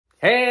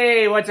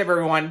Hey, what's up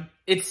everyone?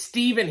 It's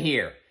Steven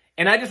here,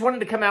 and I just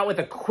wanted to come out with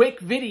a quick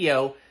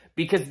video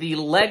because the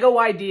LEGO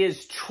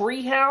Ideas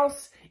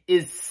Treehouse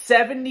is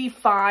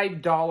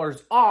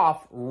 $75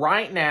 off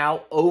right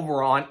now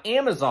over on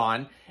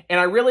Amazon, and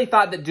I really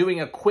thought that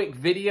doing a quick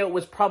video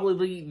was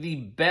probably the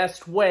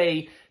best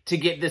way to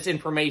get this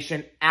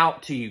information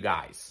out to you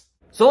guys.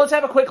 So let's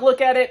have a quick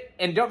look at it,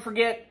 and don't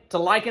forget to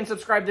like and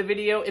subscribe to the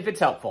video if it's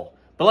helpful.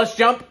 But let's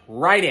jump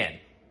right in.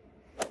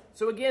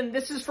 So again,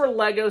 this is for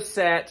LEGO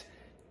set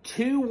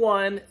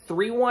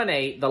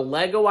 21318, the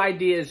LEGO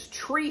Ideas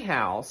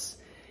Treehouse,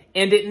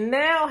 and it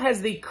now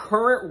has the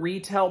current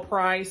retail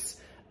price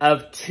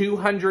of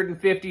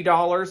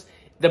 $250.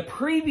 The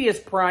previous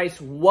price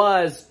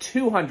was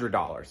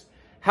 $200.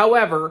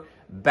 However,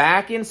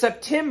 back in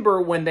September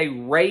when they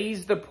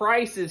raised the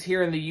prices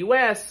here in the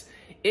US,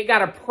 it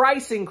got a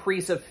price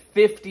increase of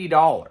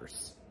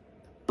 $50.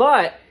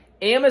 But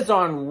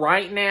Amazon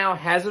right now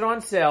has it on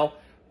sale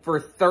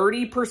for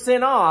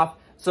 30% off.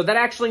 So that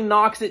actually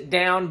knocks it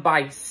down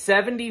by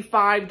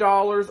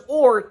 $75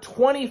 or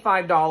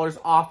 $25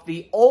 off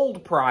the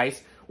old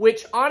price,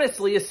 which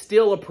honestly is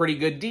still a pretty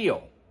good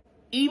deal,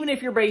 even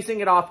if you're basing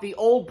it off the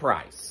old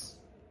price.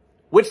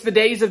 Which the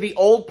days of the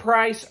old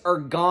price are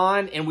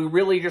gone, and we're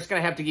really just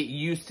going to have to get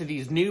used to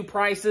these new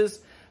prices.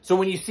 So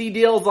when you see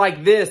deals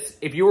like this,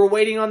 if you were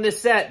waiting on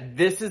this set,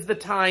 this is the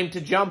time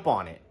to jump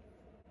on it.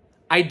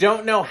 I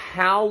don't know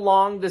how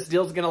long this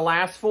deal is going to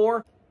last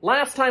for.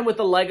 Last time with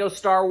the LEGO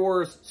Star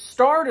Wars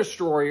Star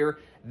Destroyer,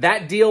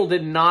 that deal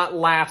did not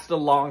last a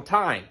long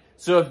time.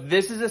 So if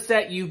this is a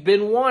set you've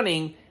been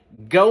wanting,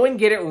 go and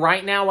get it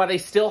right now while they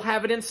still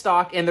have it in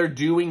stock and they're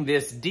doing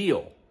this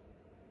deal.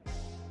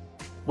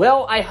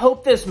 Well, I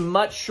hope this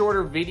much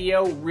shorter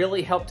video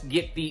really helped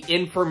get the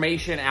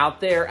information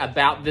out there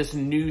about this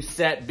new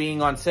set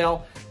being on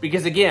sale.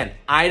 Because again,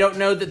 I don't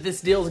know that this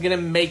deal is going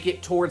to make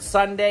it towards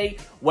Sunday,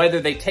 whether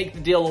they take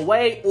the deal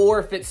away or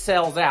if it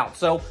sells out.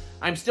 So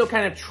I'm still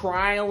kind of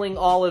trialing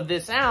all of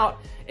this out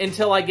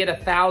until I get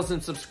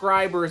 1,000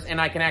 subscribers and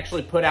I can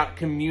actually put out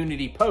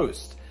community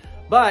posts.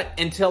 But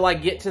until I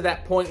get to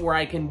that point where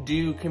I can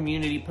do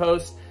community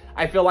posts,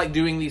 I feel like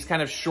doing these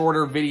kind of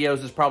shorter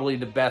videos is probably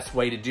the best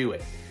way to do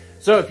it.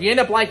 So if you end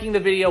up liking the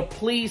video,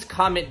 please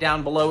comment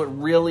down below. It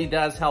really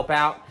does help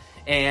out.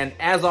 And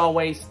as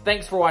always,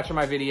 thanks for watching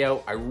my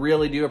video. I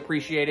really do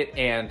appreciate it,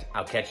 and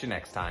I'll catch you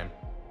next time.